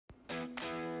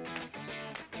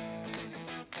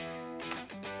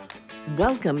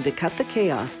Welcome to Cut the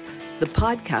Chaos, the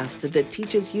podcast that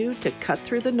teaches you to cut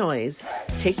through the noise,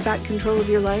 take back control of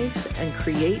your life, and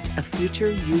create a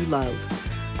future you love.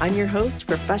 I'm your host,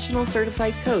 professional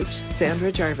certified coach, Sandra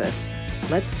Jarvis.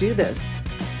 Let's do this.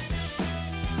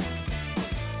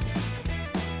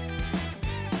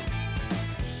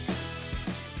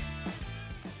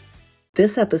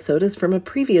 This episode is from a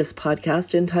previous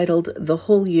podcast entitled The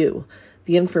Whole You.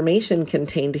 The information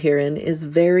contained herein is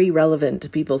very relevant to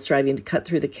people striving to cut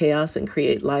through the chaos and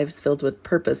create lives filled with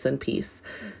purpose and peace.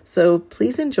 So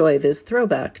please enjoy this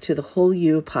throwback to the Whole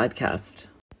You podcast.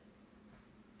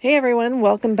 Hey everyone,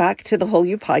 welcome back to the Whole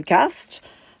You podcast.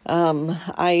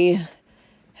 I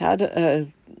had a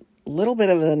little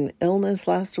bit of an illness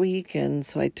last week, and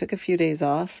so I took a few days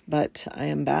off, but I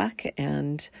am back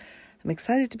and I'm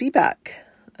excited to be back.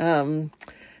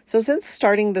 So since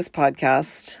starting this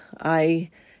podcast, I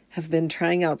have been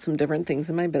trying out some different things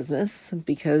in my business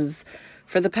because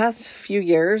for the past few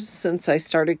years since I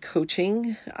started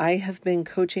coaching, I have been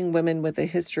coaching women with a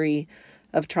history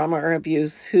of trauma or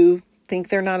abuse who think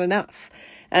they're not enough.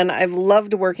 And I've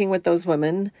loved working with those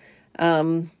women.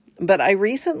 But I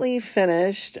recently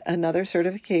finished another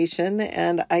certification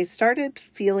and I started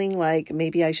feeling like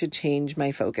maybe I should change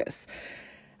my focus.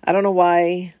 I don't know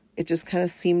why. It just kind of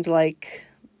seemed like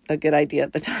a good idea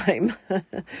at the time.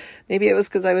 Maybe it was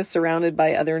because I was surrounded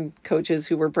by other coaches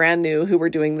who were brand new, who were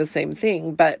doing the same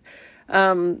thing. But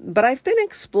I've been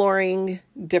exploring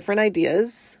different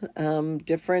ideas,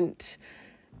 different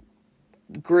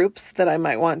groups that I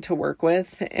might want to work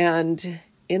with. And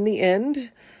in the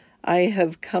end, I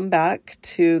have come back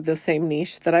to the same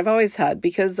niche that I've always had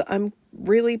because I'm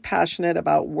really passionate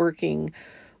about working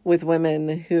with women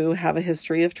who have a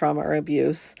history of trauma or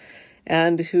abuse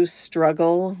and who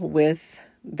struggle with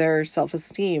their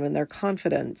self-esteem and their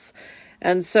confidence.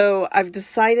 And so I've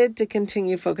decided to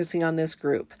continue focusing on this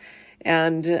group.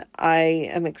 And I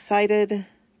am excited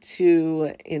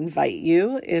to invite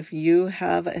you, if you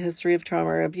have a history of trauma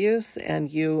or abuse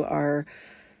and you are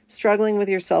struggling with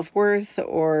your self-worth,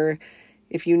 or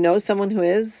if you know someone who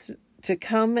is, to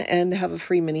come and have a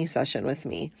free mini session with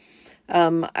me.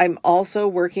 I'm also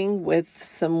working with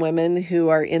some women who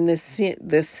are in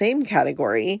this same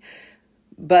category,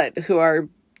 but who are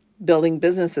building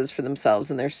businesses for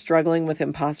themselves and they're struggling with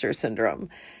imposter syndrome.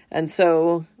 And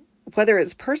so whether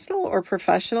it's personal or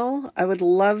professional, I would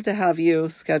love to have you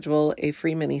schedule a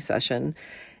free mini session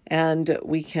and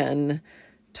we can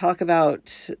talk about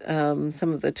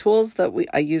some of the tools that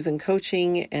I use in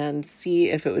coaching and see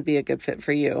if it would be a good fit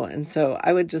for you. And so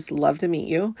I would just love to meet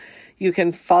you. You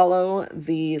can follow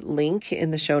the link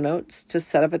in the show notes to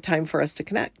set up a time for us to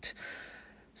connect.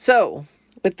 So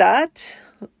with that,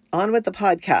 on with the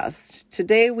podcast.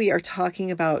 Today we are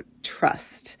talking about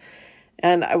trust.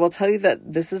 And I will tell you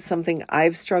that this is something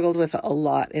I've struggled with a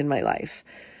lot in my life.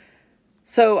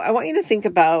 So I want you to think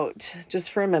about, just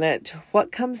for a minute,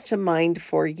 what comes to mind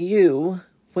for you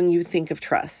when you think of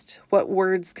trust? What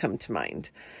words come to mind?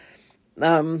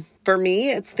 For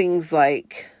me, it's things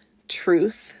like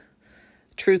truth-telling,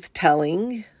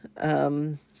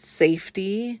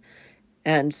 safety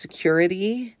and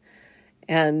security,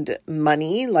 and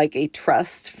money, like a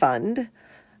trust fund,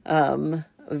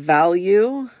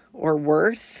 value or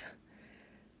worth,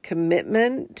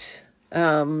 commitment.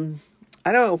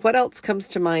 I don't know, what else comes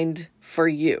to mind for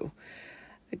you?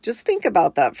 Just think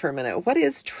about that for a minute. What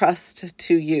is trust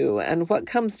to you? And what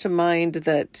comes to mind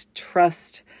that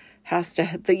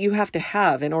that you have to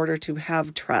have in order to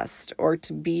have trust or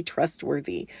to be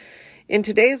trustworthy? In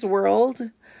today's world,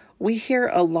 we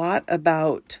hear a lot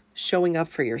about showing up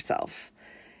for yourself.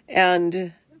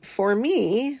 And for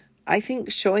me, I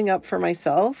think showing up for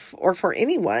myself or for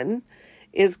anyone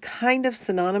is kind of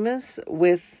synonymous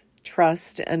with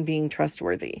trust and being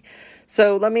trustworthy.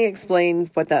 So let me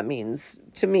explain what that means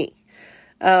to me.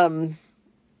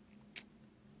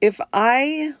 If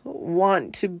I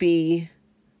want to be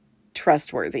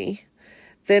trustworthy,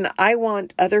 then I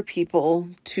want other people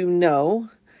to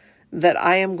know that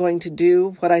I am going to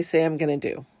do what I say I'm going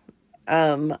to do.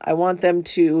 I want them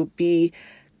to be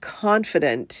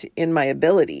confident in my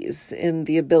abilities, in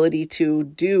the ability to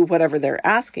do whatever they're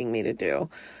asking me to do.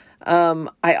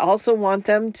 I also want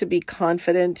them to be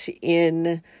confident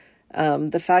in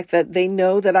the fact that they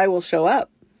know that I will show up,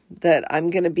 that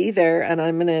I'm going to be there and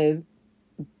I'm going to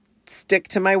stick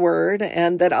to my word,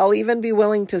 and that I'll even be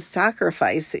willing to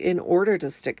sacrifice in order to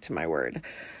stick to my word.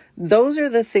 Those are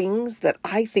the things that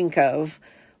I think of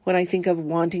when I think of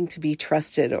wanting to be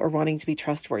trusted or wanting to be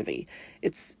trustworthy.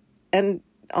 And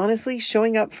honestly,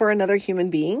 showing up for another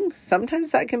human being, sometimes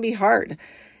that can be hard.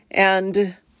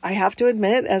 And I have to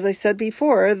admit, as I said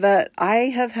before, that I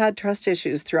have had trust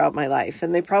issues throughout my life,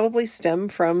 and they probably stem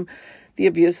from the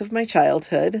abuse of my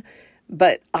childhood,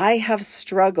 but I have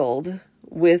struggled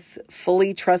with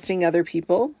fully trusting other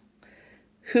people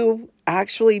who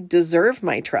actually deserve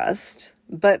my trust,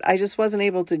 but I just wasn't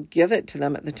able to give it to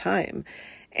them at the time.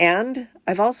 And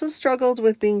I've also struggled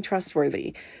with being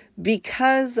trustworthy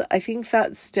because I think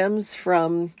that stems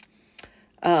from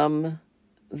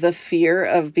the fear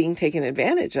of being taken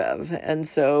advantage of. And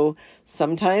so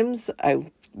sometimes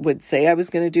I would say I was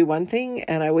going to do one thing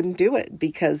and I wouldn't do it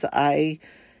because I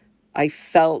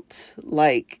felt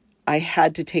like I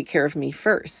had to take care of me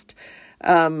first.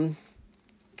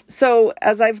 So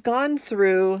as I've gone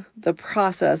through the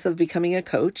process of becoming a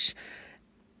coach,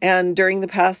 and during the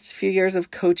past few years of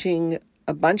coaching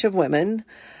a bunch of women,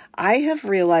 I have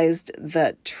realized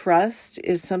that trust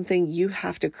is something you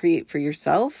have to create for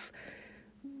yourself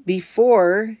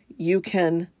before you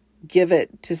can give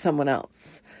it to someone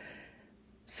else.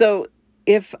 So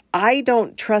if I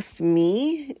don't trust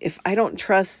me, if I don't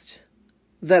trust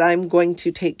that I'm going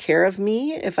to take care of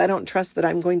me, if I don't trust that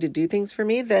I'm going to do things for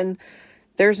me, then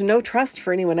there's no trust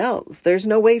for anyone else. There's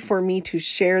no way for me to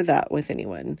share that with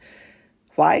anyone.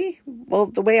 Why? Well,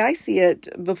 the way I see it,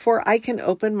 before I can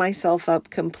open myself up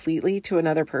completely to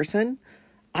another person,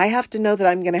 I have to know that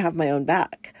I'm going to have my own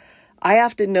back. I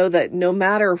have to know that no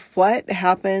matter what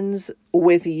happens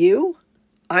with you,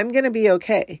 I'm going to be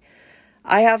okay.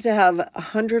 I have to have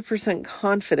 100%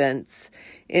 confidence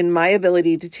in my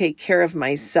ability to take care of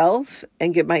myself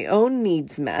and get my own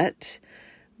needs met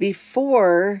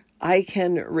before I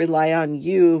can rely on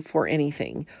you for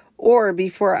anything, or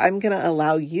before I'm going to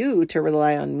allow you to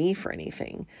rely on me for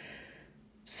anything.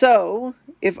 So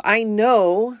if I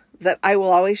know that I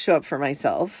will always show up for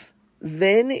myself,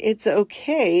 then it's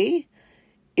okay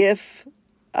if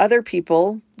other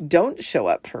people don't show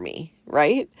up for me,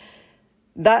 right?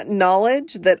 That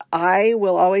knowledge that I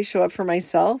will always show up for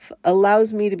myself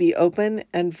allows me to be open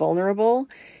and vulnerable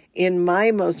in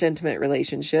my most intimate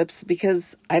relationships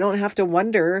because I don't have to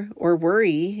wonder or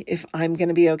worry if I'm going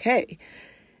to be okay.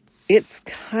 It's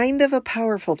kind of a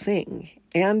powerful thing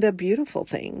and a beautiful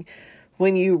thing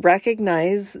when you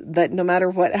recognize that no matter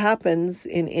what happens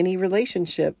in any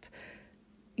relationship,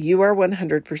 you are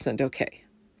 100% okay.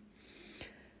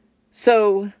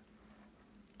 So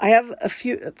I have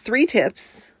three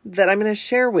tips that I'm going to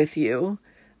share with you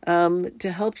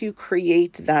to help you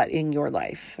create that in your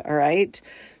life. All right.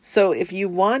 So if you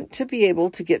want to be able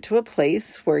to get to a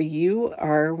place where you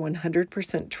are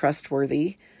 100%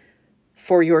 trustworthy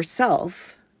for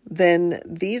yourself, then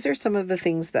these are some of the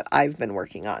things that I've been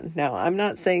working on. Now, I'm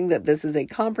not saying that this is a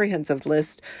comprehensive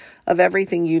list of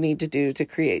everything you need to do to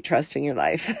create trust in your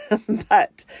life,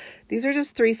 but these are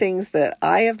just three things that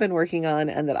I have been working on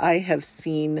and that I have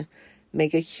seen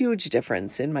make a huge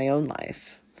difference in my own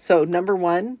life. So number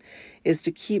one is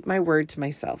to keep my word to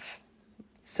myself.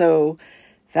 So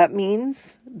that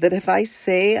means that if I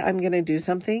say I'm going to do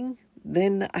something,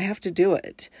 then I have to do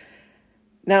it.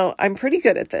 Now, I'm pretty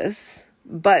good at this,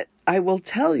 but I will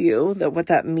tell you that what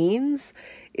that means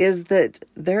is that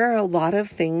there are a lot of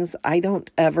things I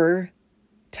don't ever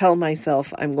tell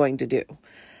myself I'm going to do.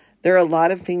 There are a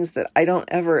lot of things that I don't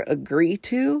ever agree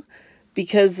to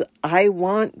because I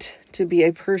want to be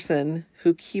a person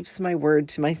who keeps my word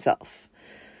to myself.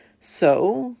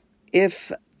 So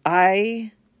if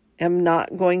I am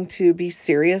not going to be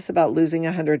serious about losing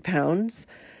 100 pounds,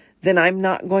 then I'm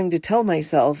not going to tell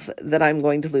myself that I'm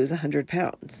going to lose 100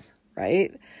 pounds,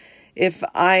 right? If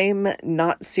I'm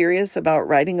not serious about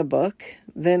writing a book,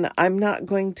 then I'm not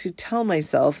going to tell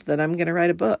myself that I'm going to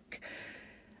write a book.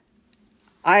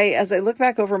 As I look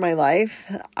back over my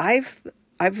life, I've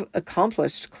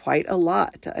accomplished quite a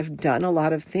lot. I've done a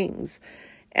lot of things.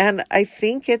 And I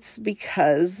think it's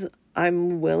because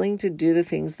I'm willing to do the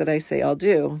things that I say I'll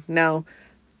do. Now,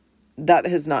 that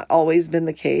has not always been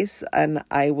the case, and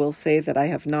I will say that I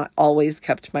have not always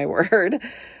kept my word,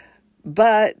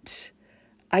 but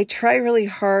I try really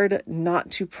hard not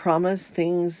to promise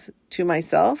things to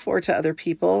myself or to other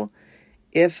people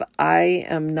if I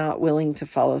am not willing to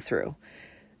follow through.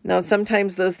 Now,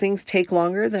 sometimes those things take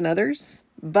longer than others,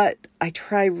 but I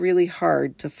try really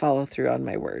hard to follow through on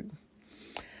my word.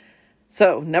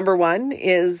 So, number one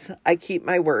is I keep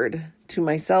my word to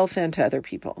myself and to other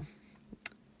people.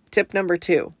 Tip number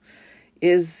two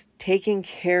is taking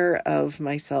care of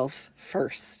myself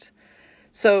first.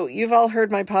 So you've all heard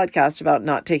my podcast about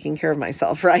not taking care of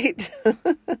myself, right?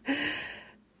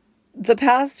 The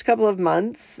past couple of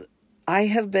months, I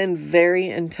have been very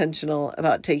intentional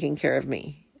about taking care of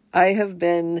me. I have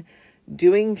been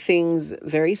doing things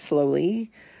very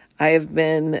slowly. I have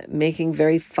been making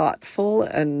very thoughtful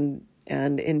and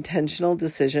intentional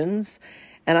decisions,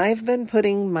 and I've been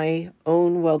putting my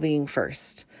own well-being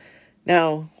first.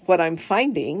 Now, what I'm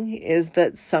finding is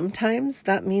that sometimes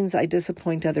that means I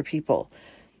disappoint other people,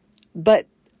 but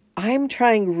I'm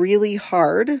trying really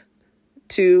hard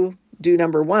to do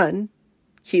number one,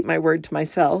 keep my word to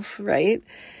myself, right?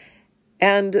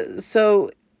 And so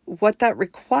what that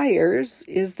requires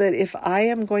is that if I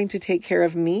am going to take care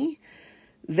of me,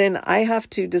 then I have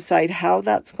to decide how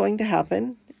that's going to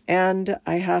happen, and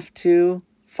I have to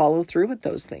follow through with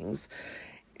those things.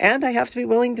 And I have to be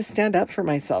willing to stand up for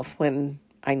myself when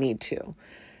I need to.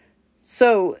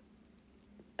 So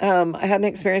I had an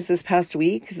experience this past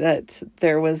week that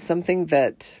there was something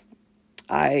that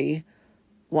I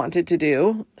wanted to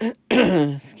do,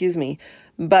 excuse me,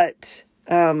 but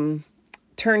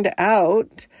turned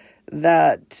out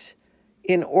that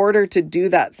in order to do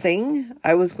that thing,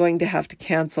 I was going to have to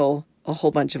cancel a whole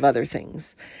bunch of other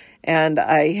things. And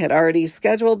I had already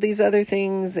scheduled these other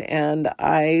things, and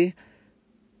I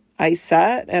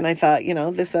sat and I thought,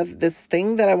 this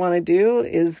thing that I want to do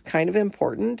is kind of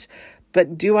important,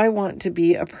 but do I want to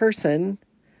be a person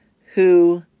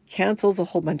who cancels a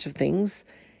whole bunch of things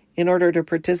in order to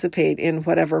participate in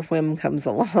whatever whim comes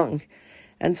along?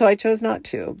 And so I chose not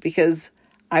to, because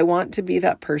I want to be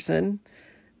that person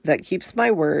that keeps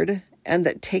my word and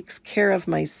that takes care of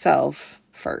myself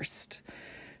first.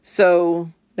 So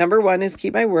number one is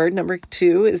keep my word. Number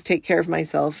two is take care of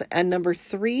myself. And number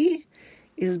three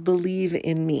is believe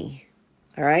in me.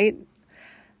 All right.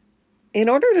 In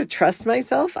order to trust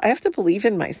myself, I have to believe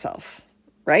in myself,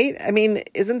 right? I mean,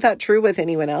 isn't that true with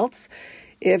anyone else?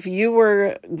 If you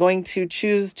were going to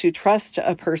choose to trust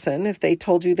a person, if they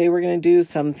told you they were going to do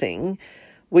something,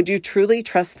 would you truly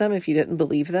trust them if you didn't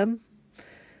believe them?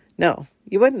 No,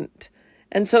 you wouldn't.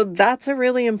 And so that's a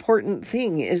really important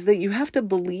thing, is that you have to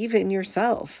believe in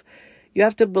yourself. You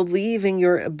have to believe in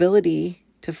your ability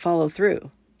to follow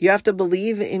through. You have to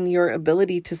believe in your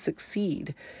ability to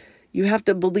succeed. You have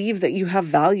to believe that you have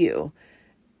value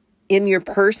in your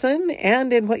person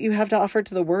and in what you have to offer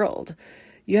to the world.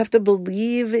 You have to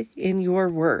believe in your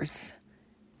worth.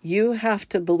 You have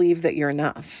to believe that you're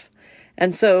enough.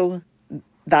 And so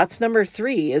that's number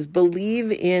three, is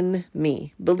believe in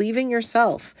me. Believe in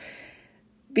yourself.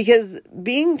 Because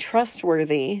being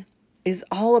trustworthy is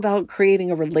all about creating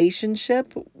a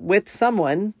relationship with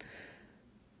someone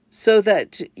so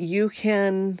that you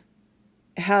can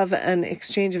have an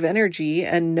exchange of energy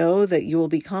and know that you will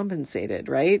be compensated,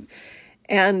 right?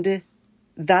 And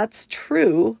that's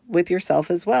true with yourself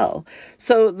as well.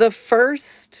 So the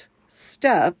first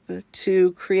step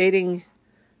to creating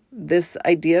this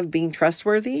idea of being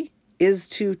trustworthy is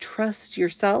to trust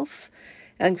yourself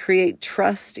and create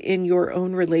trust in your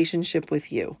own relationship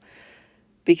with you.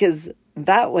 Because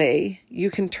that way you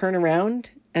can turn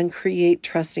around and create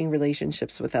trusting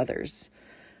relationships with others.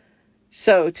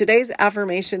 So today's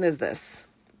affirmation is this: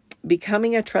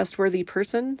 becoming a trustworthy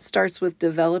person starts with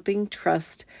developing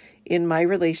trust in my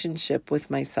relationship with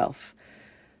myself.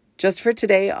 Just for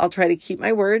today, I'll try to keep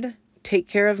my word, take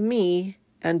care of me,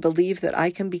 and believe that I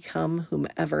can become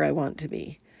whomever I want to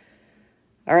be.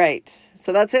 All right,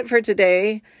 so that's it for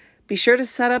today. Be sure to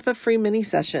set up a free mini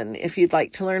session if you'd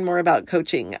like to learn more about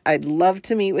coaching. I'd love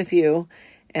to meet with you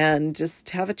and just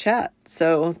have a chat.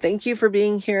 So thank you for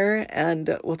being here,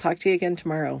 and we'll talk to you again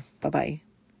tomorrow. Bye-bye.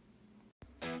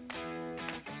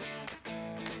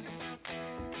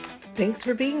 Thanks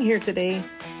for being here today.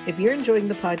 If you're enjoying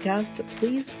the podcast,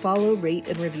 please follow, rate,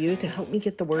 and review to help me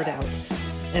get the word out.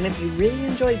 And if you really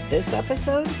enjoyed this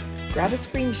episode, grab a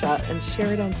screenshot and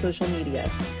share it on social media.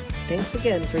 Thanks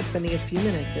again for spending a few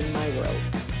minutes in my world.